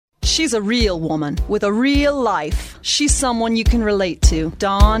She's a real woman with a real life. She's someone you can relate to.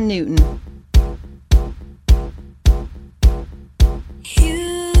 Dawn Newton.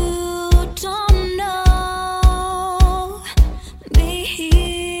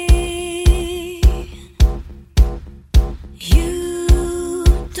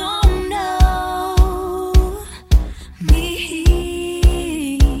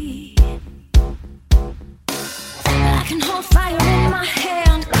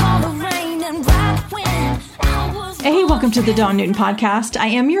 Hey, welcome to the Dawn Newton Podcast. I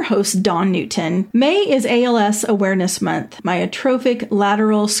am your host, Dawn Newton. May is ALS Awareness Month, myotrophic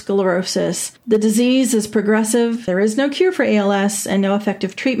lateral sclerosis. The disease is progressive. There is no cure for ALS and no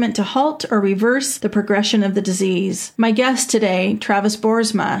effective treatment to halt or reverse the progression of the disease. My guest today, Travis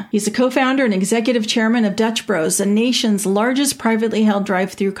Boersma. He's a co-founder and executive chairman of Dutch Bros, the nation's largest privately held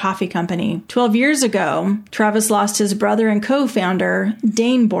drive-through coffee company. 12 years ago, Travis lost his brother and co-founder,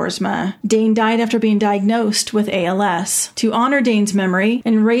 Dane Boersma. Dane died after being diagnosed with ALS. To honor Dane's memory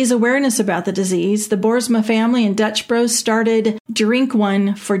and raise awareness about the disease, the Boersma family and Dutch Bros started Drink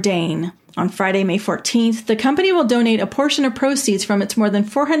One for Dane. On Friday, May 14th, the company will donate a portion of proceeds from its more than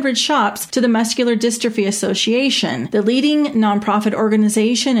 400 shops to the Muscular Dystrophy Association, the leading nonprofit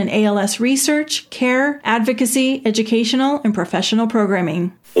organization in ALS research, care, advocacy, educational, and professional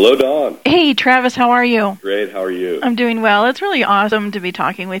programming. Hello, Dawn. Hey, Travis, how are you? Great, how are you? I'm doing well. It's really awesome to be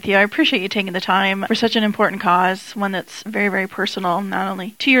talking with you. I appreciate you taking the time for such an important cause, one that's very, very personal, not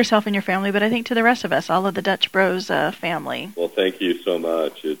only to yourself and your family, but I think to the rest of us, all of the Dutch Bros family. Well, thank you so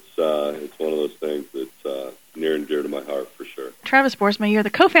much. It's one of those things that's near and dear to my heart, for sure. Travis Boersma, you're the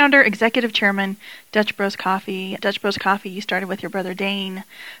co-founder, executive chairman, Dutch Bros Coffee. Dutch Bros Coffee, you started with your brother Dane,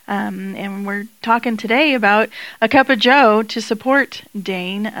 and we're talking today about a cup of joe to support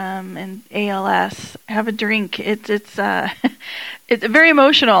Dane and ALS. Have a drink. It's very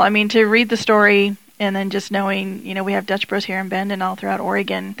emotional. I mean, to read the story and then just knowing, we have Dutch Bros here in Bend and all throughout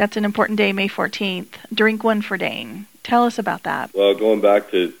Oregon. That's an important day, May 14th. Drink One for Dane. Tell us about that. Well, going back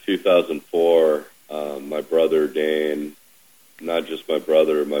to 2004, my brother Dane, not just my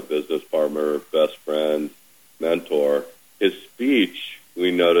brother, my business partner, best friend, mentor, his speech,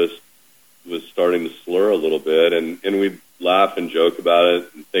 we noticed, was starting to slur a little bit, and we'd laugh and joke about it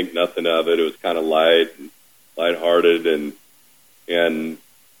and think nothing of it. It was kind of lighthearted, and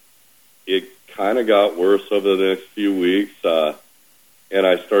it kind of got worse over the next few weeks, and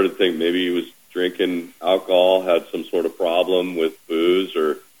I started to think maybe he was drinking alcohol, had some sort of problem with booze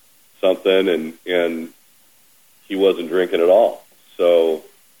or something, and he wasn't drinking at all. So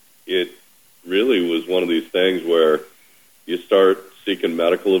it really was one of these things where you start seeking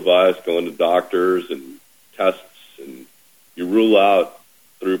medical advice, going to doctors and tests, and you rule out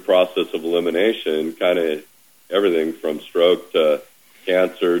through process of elimination kind of everything from stroke to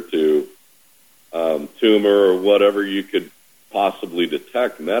cancer to tumor or whatever you could possibly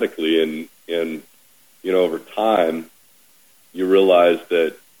detect medically. And over time, you realize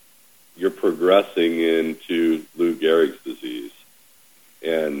that you're progressing into Lou Gehrig's disease.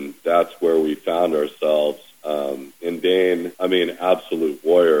 And that's where we found ourselves. And Dane, absolute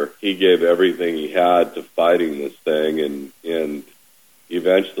warrior. He gave everything he had to fighting this thing. And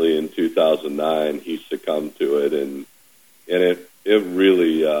eventually in 2009, he succumbed to it. And it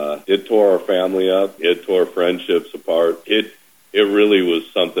really, it tore our family up. It tore friendships apart. It really was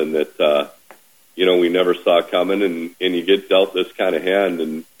something that, we never saw coming, and you get dealt this kind of hand,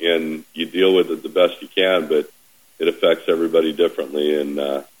 and you deal with it the best you can, but it affects everybody differently, and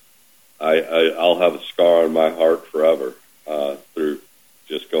I'll have a scar on my heart forever through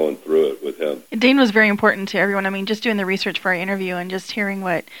just going through it with him. Dane was very important to everyone. Just doing the research for our interview and just hearing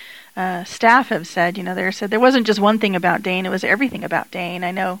what staff have said, there wasn't just one thing about Dane, it was everything about Dane.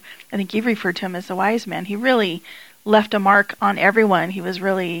 I think you've referred to him as the wise man. He really left a mark on everyone. He was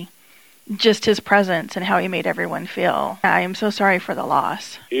really just his presence and how he made everyone feel. I am so sorry for the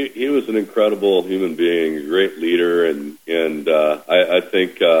loss. He was an incredible human being, a great leader, and I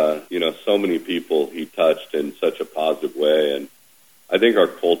think so many people he touched in such a positive way, and I think our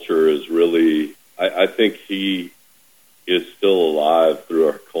culture is really, I think he is still alive through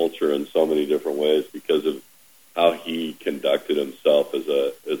our culture in so many different ways because of how he conducted himself as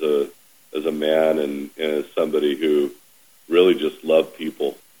a man and as somebody who really just loved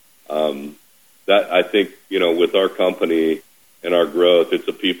people. That I think, with our company and our growth, it's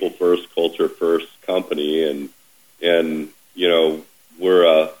a people first, culture first company, and we're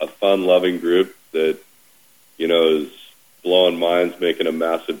a fun loving group that is blowing minds, making a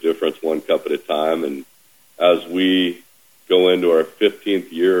massive difference one cup at a time. And as we go into our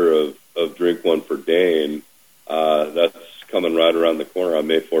 15th year of Drink One for Dane, that's coming right around the corner on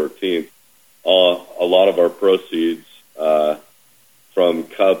May 14th. A lot of our proceeds from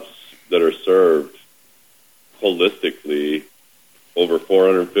cups that are served holistically over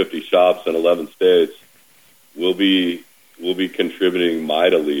 450 shops in 11 states will be contributing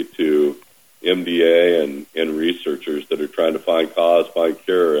mightily to MDA and researchers that are trying to find cause, find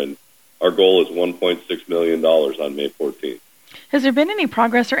cure, and our goal is $1.6 million on May 14th. Has there been any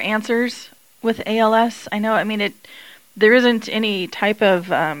progress or answers with ALS? I know, there isn't any type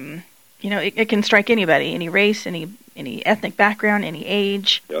of, it can strike anybody, any race, any ethnic background, any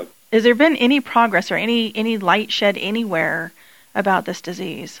age. Yep. Has there been any progress or any light shed anywhere about this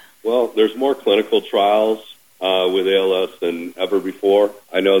disease? Well, there's more clinical trials with ALS than ever before.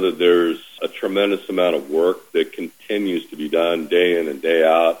 I know that there's a tremendous amount of work that continues to be done day in and day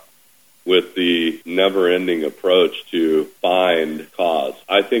out with the never-ending approach to find cause.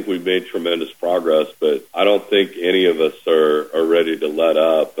 I think we've made tremendous progress, but I don't think any of us are ready to let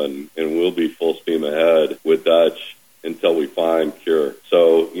up, and we'll be full steam ahead with Dutch until we find cure.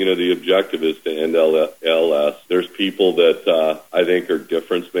 So, the objective is to end ALS. There's people that I think are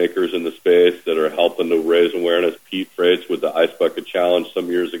difference makers in the space that are helping to raise awareness. Pete Freites with the Ice Bucket Challenge some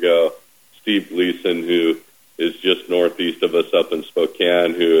years ago. Steve Gleason, who is just northeast of us up in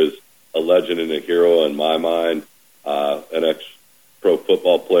Spokane, who is a legend and a hero in my mind, an ex-pro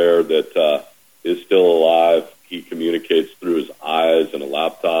football player that is still alive. He communicates through his eyes and a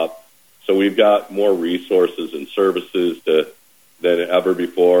laptop. So we've got more resources and services than ever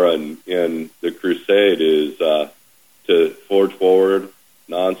before, and the crusade is to forge forward,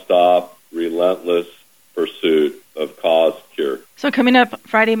 nonstop, relentless pursuit of cause cure. So coming up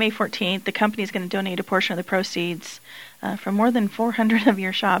Friday, May 14th, the company is going to donate a portion of the proceeds from more than 400 of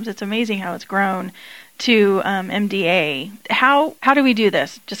your shops. It's amazing how it's grown to MDA. How do we do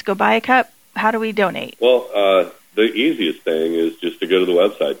this? Just go buy a cup? How do we donate? Well, the easiest thing is just to go to the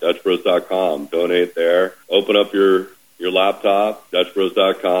website, DutchBros.com. Donate there. Open up your laptop,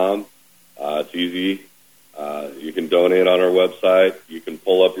 DutchBros.com. It's easy. You can donate on our website. You can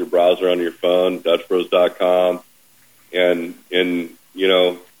pull up your browser on your phone, DutchBros.com. And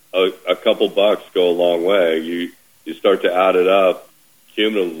a couple bucks go a long way. You start to add it up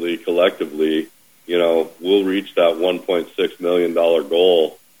cumulatively, collectively, we'll reach that $1.6 million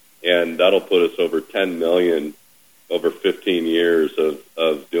goal, and that'll put us over $10 million over 15 years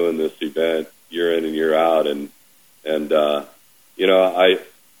of doing this event year in and year out.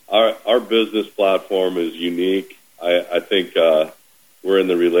 Our business platform is unique. I think we're in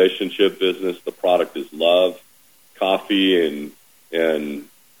the relationship business. The product is love. Coffee and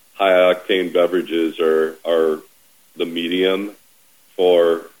high-octane beverages are the medium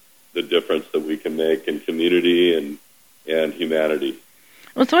for the difference that we can make in community and humanity.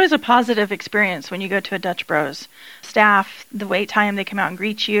 Well, it's always a positive experience when you go to a Dutch Bros. Staff, the wait time, they come out and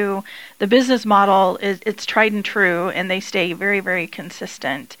greet you. The business model, it's tried and true, and they stay very, very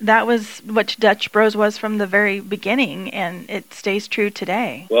consistent. That was what Dutch Bros was from the very beginning, and it stays true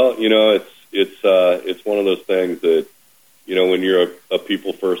today. Well, it's one of those things that, when you're a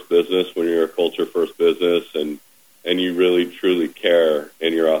people-first business, when you're a culture-first business, and you really, truly care,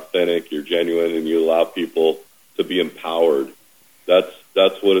 and you're authentic, you're genuine, and you allow people to be empowered,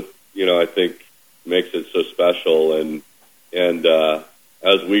 that's what I think makes it so special. And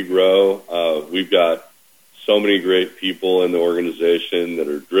as we grow, we've got so many great people in the organization that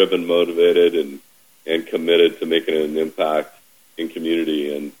are driven, motivated, and committed to making an impact in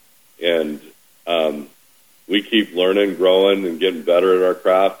community. And we keep learning, growing, and getting better at our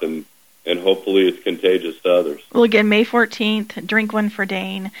craft, and hopefully it's contagious to others. Well, again, May 14th, drink one for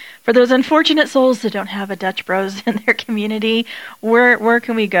Dane. For those unfortunate souls that don't have a Dutch Bros in their community, where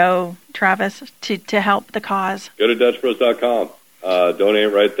can we go, Travis, to help the cause? Go to DutchBros.com.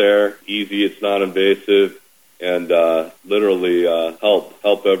 Donate right there. Easy, it's not invasive, and literally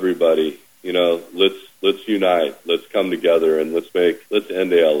help everybody. Let's unite. Let's come together, and let's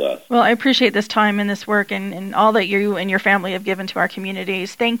end ALS. Well, I appreciate this time and this work and all that you and your family have given to our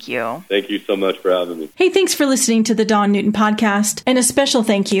communities. Thank you. Thank you so much for having me. Hey, thanks for listening to the Dawn Newton Podcast, and a special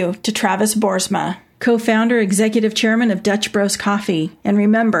thank you to Travis Boersma, co-founder, executive chairman of Dutch Bros Coffee. And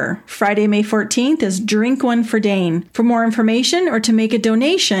remember, Friday, May 14th is Drink One for Dane. For more information or to make a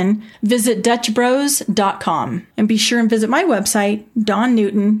donation, visit DutchBros.com. And be sure and visit my website,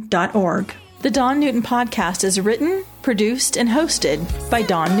 dawnnewton.org. The Dawn Newton Podcast is written, produced, and hosted by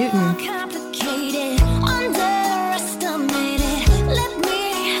Dawn Newton.